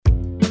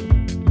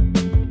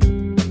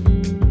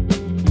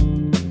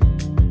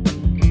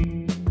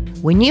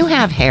When you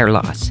have hair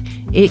loss,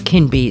 it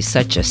can be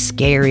such a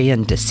scary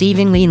and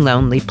deceivingly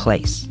lonely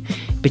place.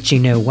 But you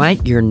know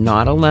what? You're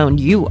not alone.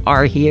 You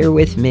are here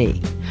with me.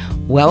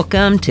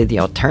 Welcome to the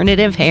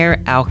Alternative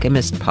Hair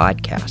Alchemist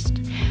podcast.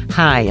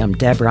 Hi, I'm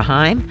Deborah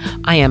Heim.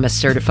 I am a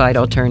certified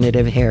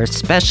alternative hair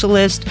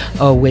specialist,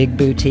 a wig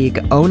boutique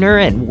owner,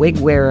 and wig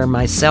wearer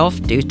myself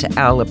due to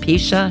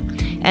alopecia.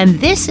 And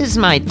this is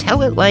my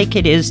Tell It Like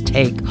It Is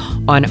take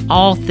on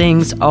all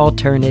things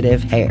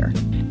alternative hair.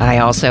 I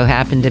also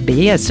happen to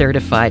be a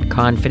certified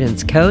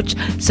confidence coach,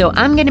 so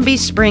I'm going to be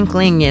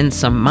sprinkling in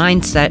some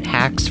mindset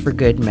hacks for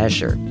good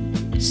measure.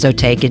 So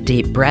take a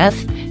deep breath,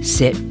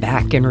 sit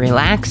back and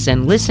relax,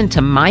 and listen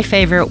to my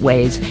favorite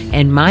ways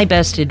and my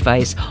best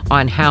advice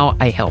on how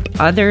I help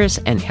others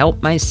and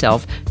help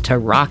myself to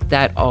rock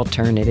that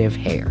alternative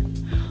hair.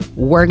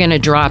 We're going to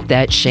drop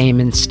that shame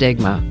and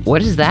stigma.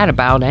 What is that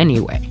about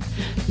anyway?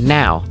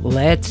 Now,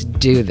 let's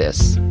do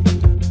this.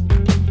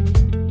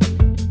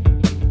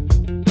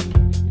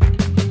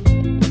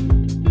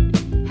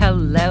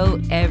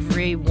 Hello,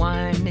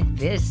 everyone.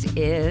 This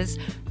is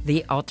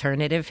the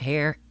Alternative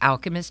Hair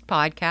Alchemist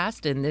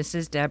podcast, and this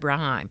is Deborah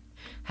Heim.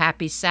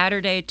 Happy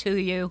Saturday to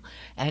you,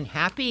 and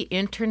happy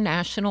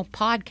International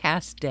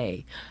Podcast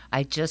Day.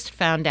 I just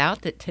found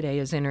out that today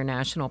is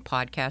International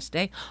Podcast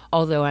Day,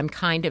 although I'm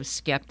kind of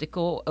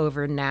skeptical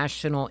over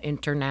national,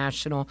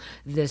 international,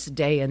 this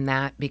day and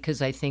that,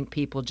 because I think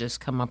people just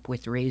come up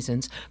with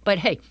reasons. But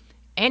hey,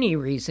 any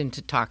reason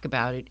to talk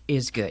about it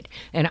is good.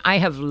 And I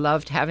have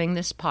loved having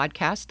this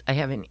podcast. I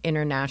have an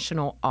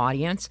international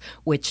audience,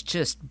 which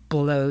just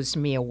blows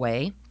me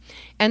away.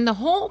 And the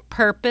whole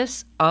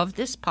purpose of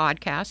this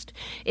podcast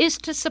is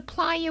to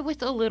supply you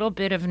with a little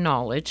bit of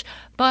knowledge,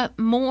 but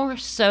more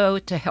so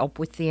to help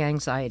with the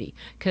anxiety.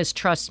 Because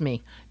trust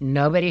me,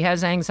 nobody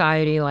has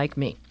anxiety like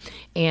me.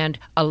 And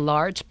a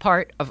large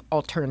part of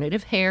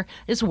alternative hair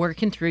is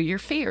working through your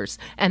fears.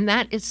 And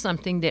that is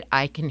something that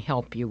I can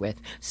help you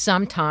with.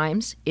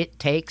 Sometimes it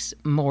takes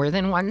more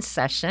than one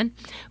session,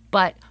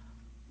 but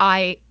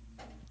I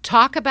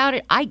talk about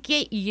it. I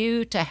get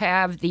you to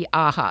have the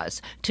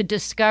ahas, to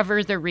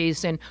discover the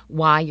reason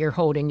why you're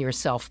holding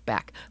yourself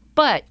back.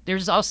 But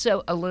there's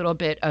also a little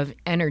bit of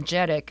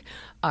energetic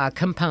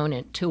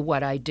component to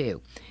what I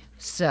do.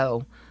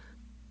 So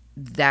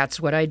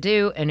that's what I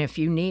do. And if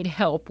you need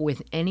help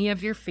with any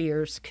of your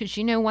fears, because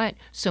you know what?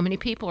 So many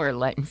people are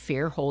letting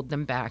fear hold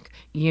them back.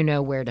 You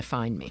know where to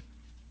find me.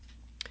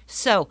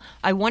 So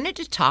I wanted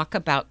to talk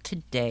about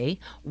today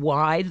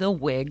why the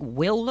wig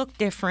will look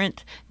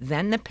different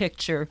than the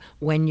picture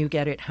when you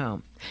get it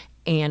home.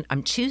 And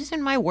I'm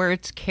choosing my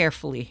words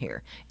carefully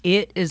here.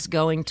 It is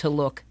going to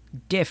look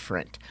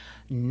different,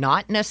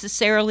 not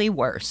necessarily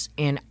worse.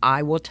 And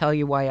I will tell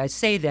you why I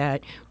say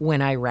that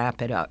when I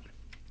wrap it up.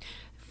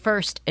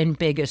 First and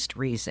biggest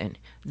reason,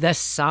 the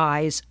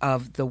size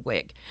of the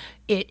wig.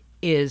 It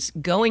is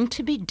going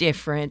to be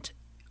different.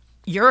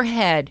 Your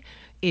head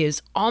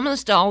is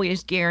almost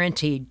always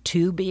guaranteed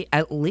to be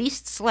at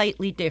least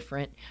slightly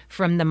different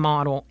from the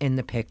model in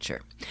the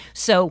picture.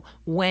 So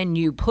when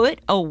you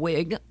put a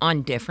wig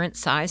on different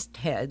sized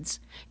heads,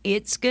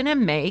 it's going to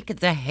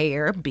make the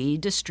hair be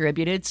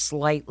distributed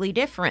slightly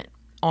different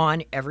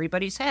on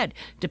everybody's head.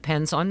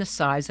 Depends on the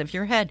size of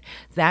your head.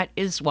 That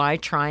is why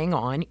trying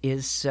on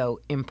is so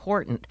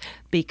important,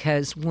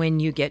 because when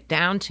you get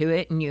down to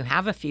it and you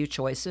have a few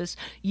choices,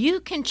 you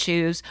can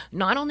choose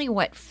not only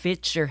what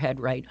fits your head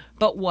right,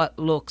 but what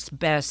looks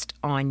best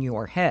on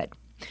your head.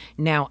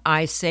 Now,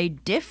 I say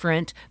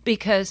different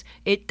because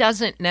it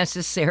doesn't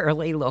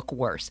necessarily look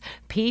worse.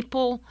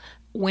 People,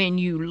 when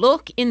you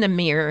look in the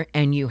mirror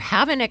and you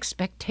have an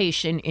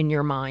expectation in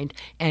your mind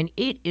and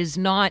it is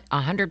not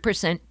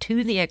 100%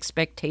 to the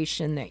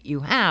expectation that you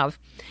have,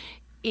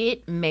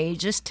 it may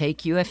just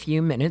take you a few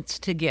minutes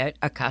to get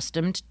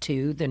accustomed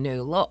to the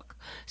new look.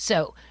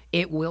 So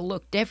it will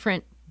look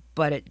different,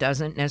 but it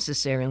doesn't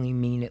necessarily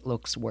mean it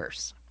looks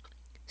worse.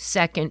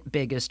 Second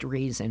biggest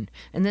reason,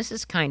 and this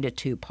is kind of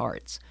two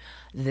parts,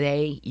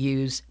 they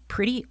use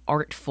pretty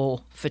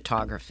artful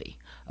photography.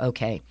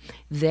 Okay,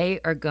 they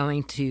are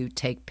going to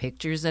take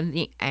pictures of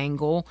the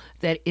angle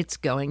that it's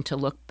going to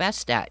look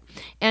best at.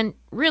 And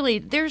really,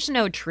 there's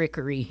no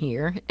trickery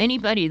here.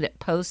 Anybody that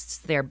posts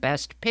their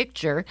best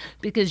picture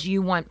because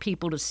you want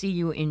people to see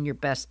you in your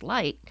best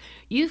light,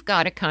 you've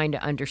got to kind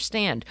of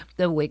understand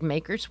the wig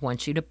makers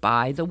want you to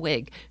buy the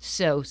wig.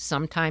 So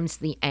sometimes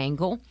the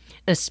angle,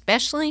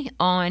 especially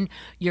on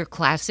your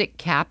classic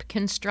cap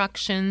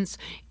constructions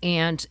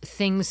and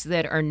things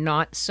that are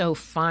not so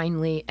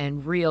finely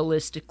and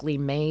realistically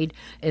made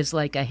as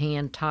like a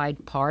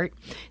hand-tied part,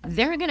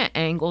 they're going to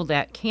angle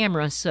that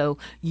camera so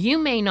you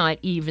may not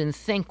even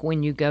think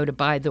when you go to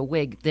buy the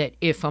wig that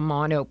if a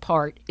mono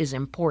part is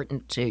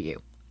important to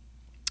you.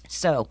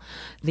 So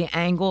the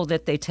angle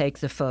that they take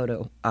the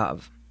photo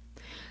of.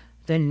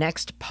 The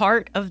next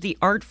part of the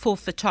artful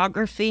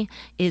photography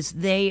is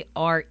they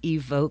are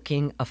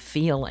evoking a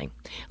feeling.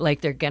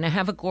 Like they're going to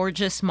have a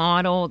gorgeous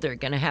model, they're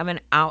going to have an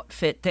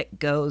outfit that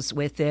goes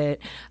with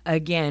it.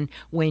 Again,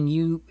 when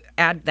you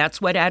that's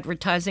what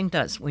advertising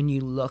does. When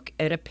you look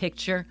at a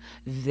picture,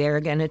 they're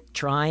going to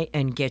try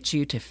and get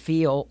you to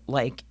feel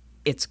like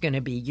it's going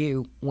to be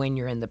you when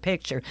you're in the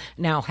picture.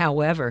 Now,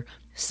 however,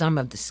 some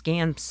of the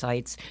scam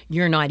sites,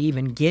 you're not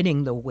even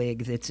getting the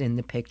wig that's in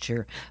the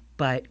picture.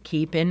 But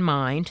keep in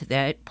mind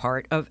that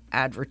part of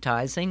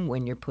advertising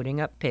when you're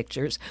putting up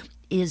pictures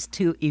is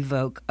to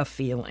evoke a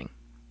feeling.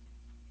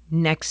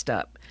 Next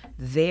up,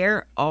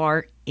 there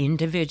are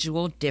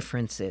individual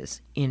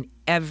differences in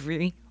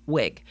every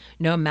wig,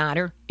 no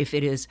matter if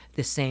it is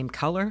the same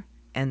color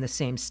and the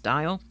same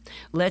style.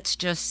 Let's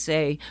just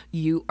say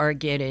you are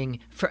getting,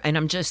 and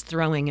I'm just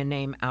throwing a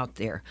name out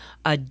there,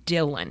 a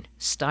Dylan,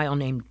 style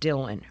name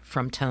Dylan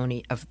from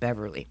Tony of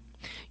Beverly.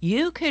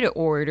 You could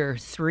order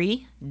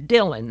 3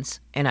 Dylans,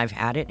 and I've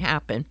had it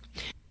happen,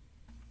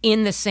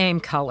 in the same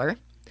color.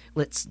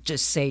 Let's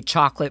just say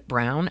chocolate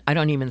brown. I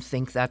don't even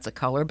think that's a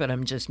color, but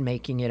I'm just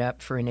making it up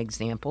for an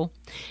example.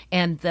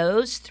 And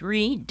those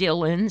 3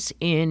 Dylans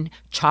in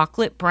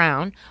chocolate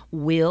brown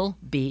will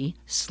be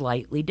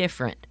slightly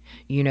different.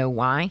 You know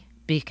why?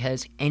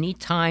 Because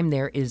anytime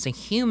there is a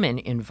human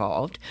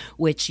involved,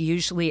 which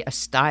usually a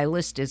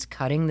stylist is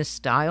cutting the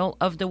style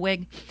of the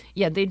wig,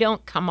 they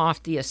don't come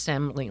off the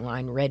assembly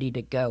line ready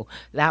to go.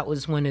 That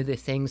was one of the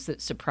things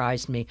that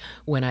surprised me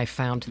when I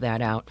found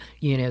that out.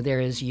 There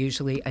is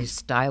usually a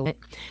stylist.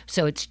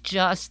 So it's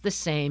just the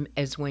same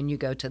as when you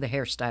go to the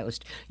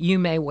hairstylist. You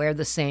may wear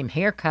the same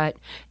haircut,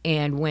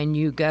 and when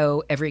you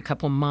go every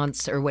couple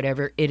months or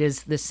whatever, it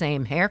is the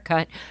same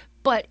haircut,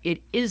 but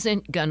it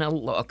isn't going to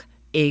look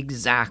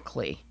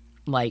exactly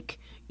like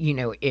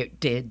it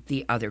did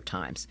the other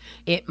times.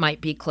 It might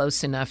be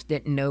close enough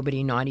that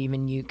nobody, not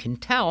even you, can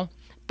tell,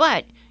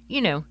 but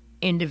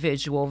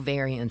individual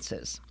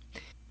variances.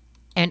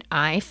 And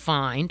I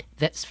find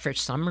that for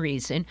some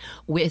reason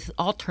with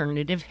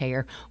alternative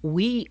hair,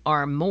 we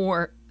are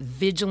more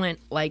vigilant,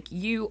 like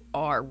you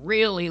are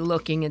really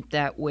looking at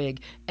that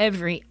wig,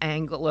 every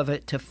angle of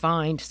it, to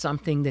find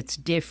something that's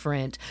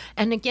different.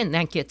 And again,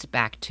 that gets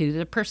back to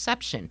the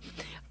perception.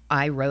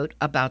 I wrote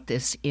about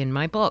this in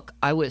my book.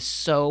 I was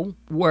so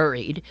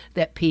worried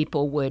that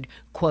people would,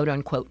 quote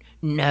unquote,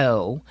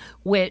 know,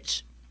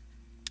 which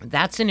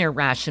that's an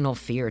irrational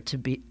fear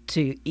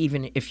to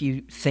even if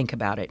you think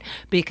about it.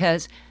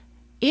 Because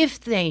if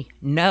they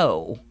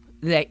know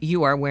that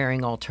you are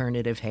wearing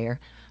alternative hair,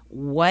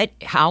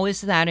 how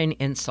is that an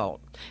insult?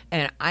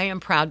 And I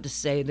am proud to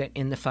say that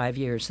in the 5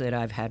 years that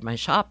I've had my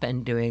shop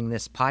and doing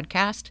this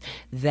podcast,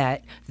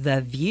 that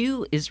the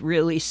view is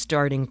really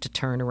starting to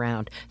turn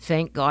around.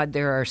 Thank God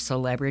there are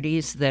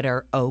celebrities that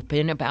are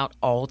open about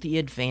all the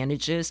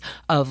advantages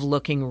of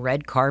looking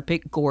red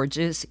carpet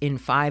gorgeous in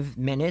 5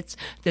 minutes.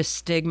 The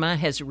stigma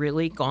has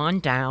really gone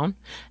down.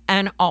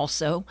 And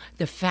also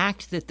the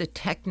fact that the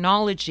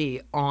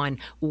technology on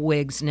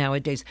wigs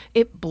nowadays,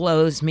 it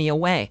blows me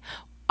away.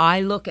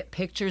 I look at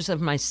pictures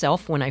of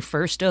myself when I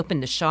first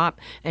opened the shop,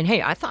 and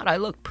hey, I thought I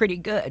looked pretty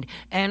good.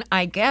 And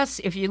I guess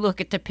if you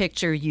look at the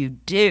picture, you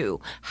do.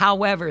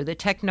 However, the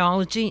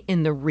technology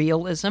in the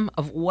realism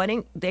of what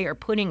they are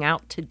putting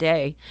out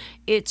today,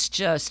 it's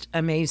just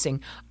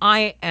amazing.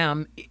 I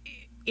am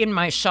in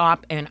my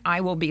shop, and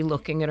I will be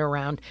looking it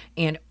around,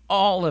 and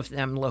all of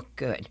them look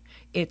good.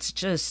 It's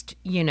just,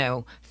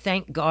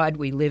 thank God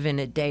we live in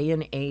a day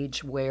and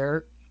age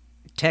where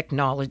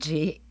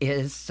technology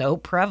is so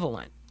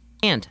prevalent.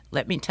 And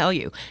let me tell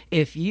you,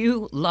 if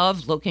you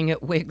love looking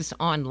at wigs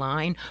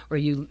online or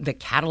the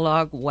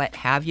catalog, what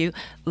have you,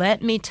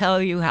 let me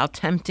tell you how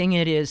tempting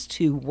it is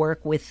to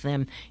work with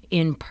them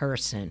in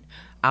person.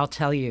 I'll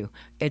tell you,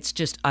 it's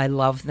just, I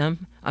love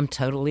them. I'm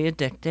totally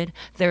addicted.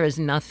 There is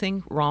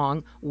nothing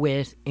wrong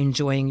with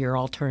enjoying your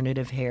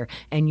alternative hair.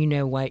 And you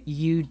know what?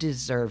 You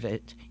deserve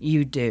it.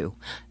 You do.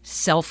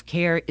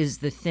 Self-care is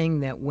the thing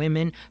that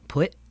women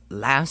put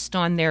last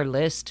on their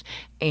list,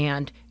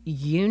 and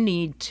you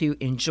need to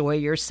enjoy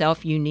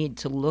yourself. You need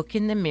to look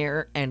in the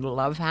mirror and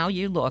love how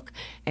you look.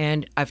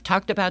 And I've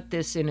talked about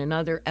this in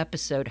another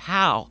episode,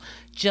 how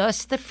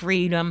just the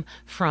freedom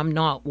from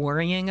not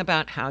worrying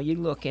about how you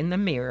look in the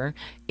mirror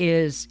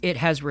it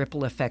has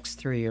ripple effects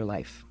through your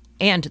life.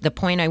 And the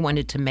point I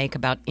wanted to make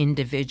about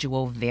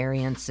individual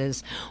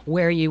variances,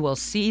 where you will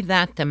see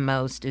that the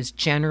most is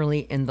generally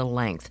in the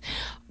length.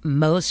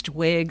 Most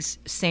wigs,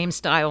 same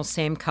style,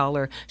 same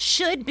color,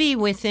 should be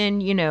within,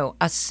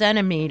 a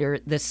centimeter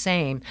the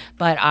same.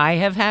 But I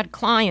have had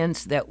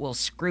clients that will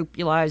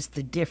scrupularize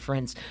the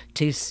difference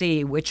to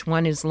see which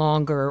one is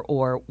longer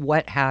or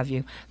what have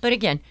you. But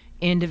again,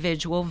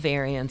 individual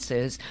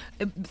variances.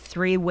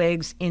 3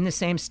 wigs in the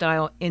same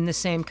style, in the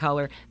same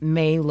color,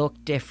 may look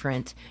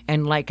different.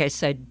 And like I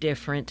said,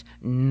 different,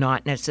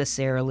 not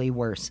necessarily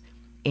worse.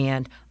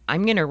 And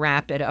I'm going to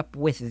wrap it up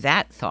with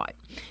that thought,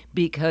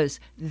 because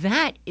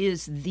that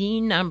is the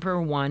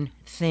number one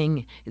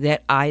thing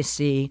that I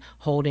see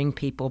holding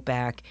people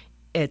back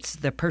It's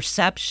the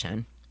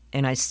perception,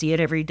 and I see it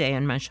every day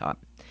in my shop,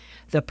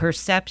 the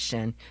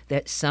perception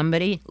that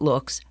somebody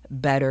looks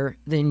better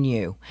than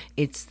you.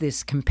 It's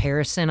this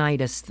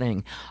comparisonitis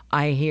thing.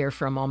 I hear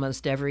from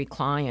almost every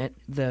client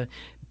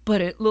but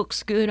it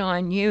looks good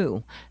on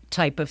you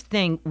type of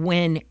thing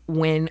when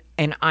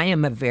and I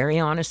am a very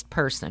honest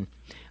person.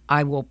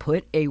 I will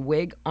put a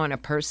wig on a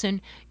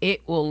person.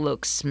 It will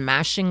look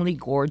smashingly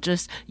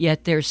gorgeous,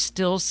 yet there's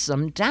still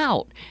some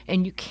doubt.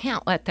 And you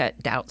can't let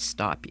that doubt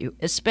stop you,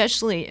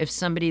 especially if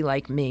somebody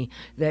like me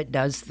that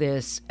does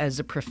this as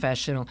a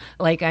professional.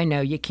 Like, I know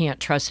you can't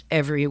trust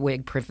every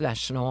wig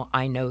professional.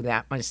 I know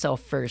that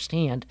myself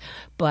firsthand.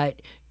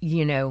 But,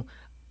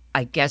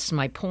 I guess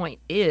my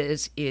point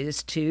is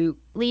to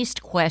at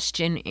least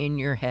question in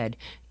your head,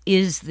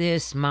 is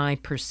this my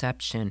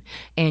perception?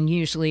 And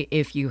usually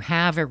if you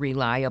have a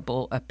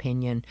reliable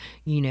opinion,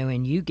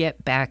 and you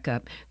get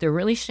backup, there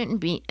really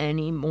shouldn't be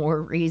any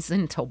more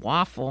reason to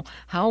waffle.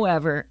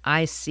 However,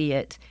 I see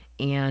it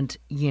and,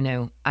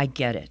 I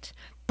get it.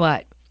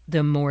 But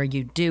the more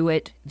you do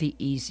it, the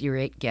easier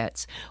it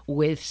gets.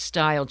 With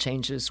style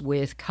changes,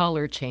 with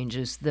color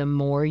changes, the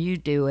more you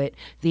do it,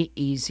 the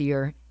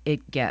easier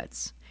it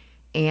gets.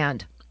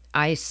 And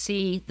I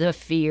see the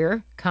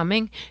fear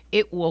coming.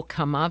 It will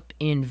come up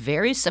in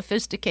very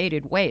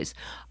sophisticated ways.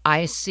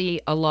 I see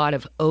a lot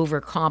of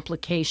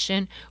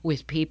overcomplication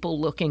with people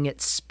looking at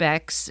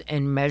specs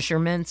and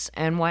measurements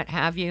and what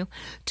have you,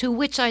 to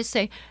which I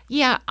say,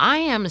 yeah, I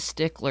am a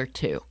stickler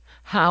too.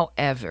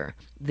 However,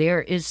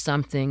 there is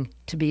something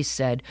to be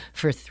said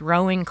for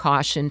throwing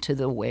caution to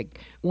the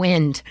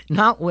wind,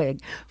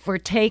 for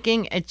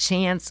taking a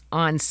chance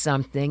on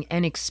something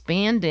and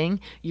expanding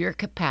your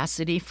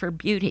capacity for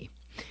beauty.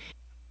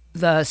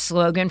 The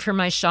slogan for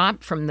my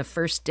shop from the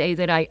first day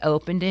that I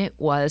opened it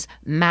was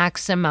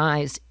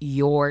maximize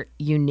your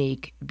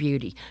unique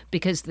beauty.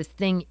 Because the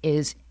thing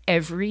is,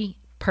 every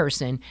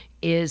person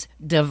is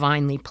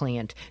divinely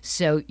planned.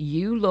 So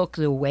you look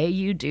the way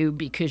you do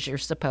because you're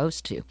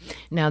supposed to.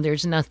 Now,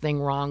 there's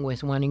nothing wrong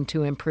with wanting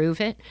to improve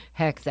it.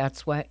 Heck,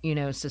 that's what,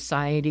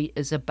 society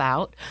is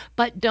about.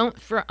 But don't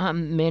for a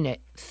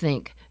minute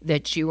think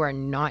that you are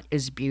not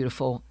as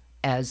beautiful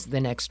as the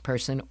next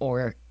person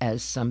or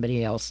as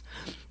somebody else.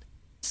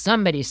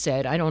 Somebody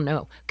said, I don't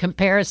know,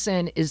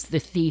 comparison is the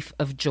thief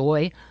of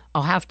joy.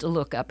 I'll have to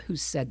look up who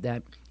said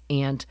that.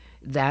 And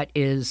that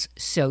is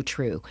so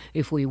true.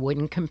 If we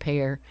wouldn't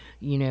compare,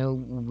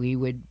 we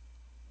would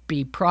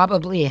be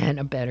probably in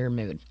a better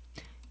mood.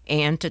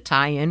 And to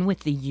tie in with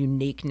the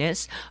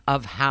uniqueness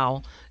of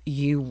how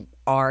you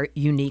are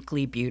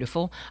uniquely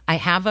beautiful, I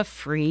have a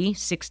free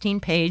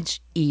 16-page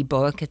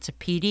ebook. It's a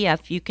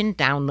PDF you can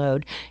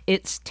download.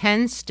 It's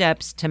 10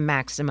 steps to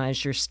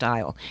maximize your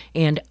style.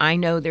 And I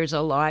know there's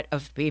a lot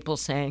of people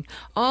saying,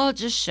 oh,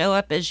 just show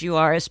up as you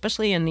are,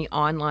 especially in the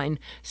online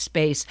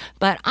space.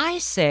 But I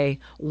say,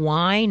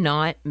 why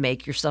not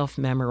make yourself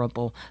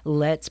memorable?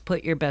 Let's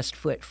put your best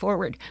foot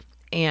forward.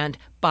 And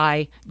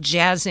by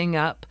jazzing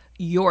up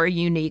your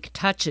unique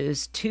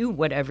touches to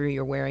whatever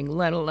you're wearing,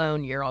 let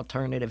alone your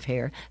alternative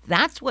hair,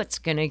 that's what's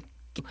going to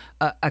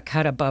a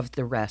cut above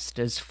the rest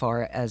as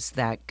far as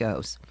that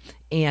goes.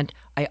 And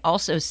I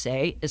also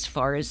say, as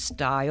far as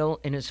style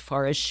and as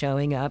far as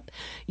showing up,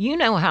 you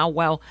know how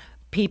well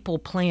people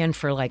plan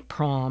for like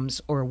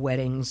proms or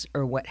weddings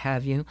or what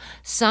have you.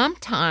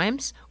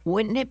 Sometimes,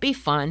 wouldn't it be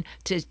fun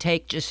to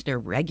take just a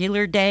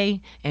regular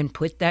day and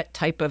put that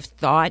type of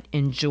thought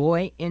and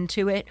joy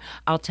into it?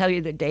 I'll tell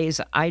you, the days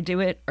I do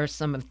it are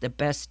some of the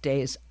best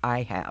days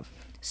I have.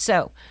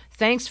 So,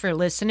 thanks for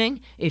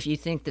listening. If you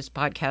think this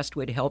podcast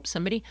would help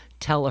somebody,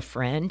 tell a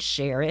friend,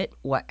 share it,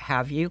 what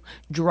have you.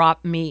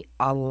 Drop me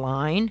a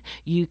line.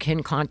 You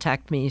can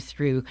contact me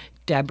through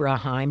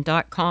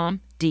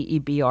DebraHeim.com,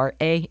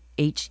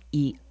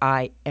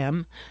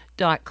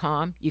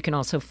 DebraHeim.com. You can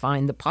also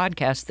find the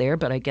podcast there,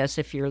 but I guess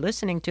if you're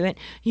listening to it,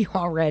 you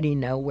already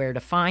know where to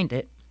find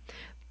it.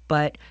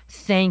 But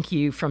thank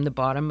you from the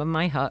bottom of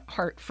my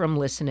heart from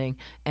listening.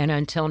 And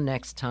until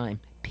next time,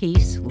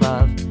 peace,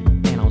 love,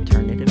 and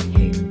alternative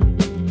hair.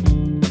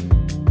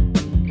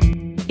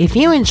 If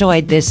you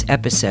enjoyed this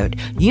episode,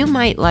 you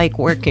might like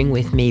working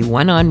with me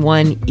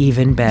one-on-one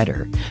even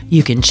better.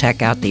 You can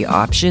check out the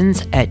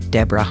options at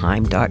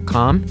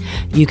DebraHeim.com.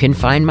 You can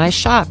find my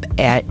shop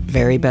at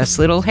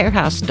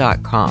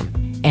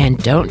verybestlittlehairhouse.com. And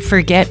don't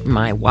forget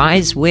my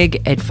Wise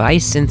Wig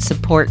Advice and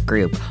Support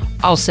group,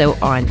 also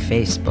on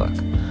Facebook.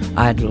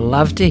 I'd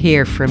love to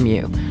hear from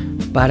you.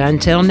 But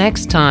until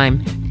next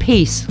time,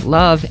 peace,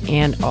 love,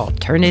 and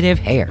alternative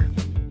hair.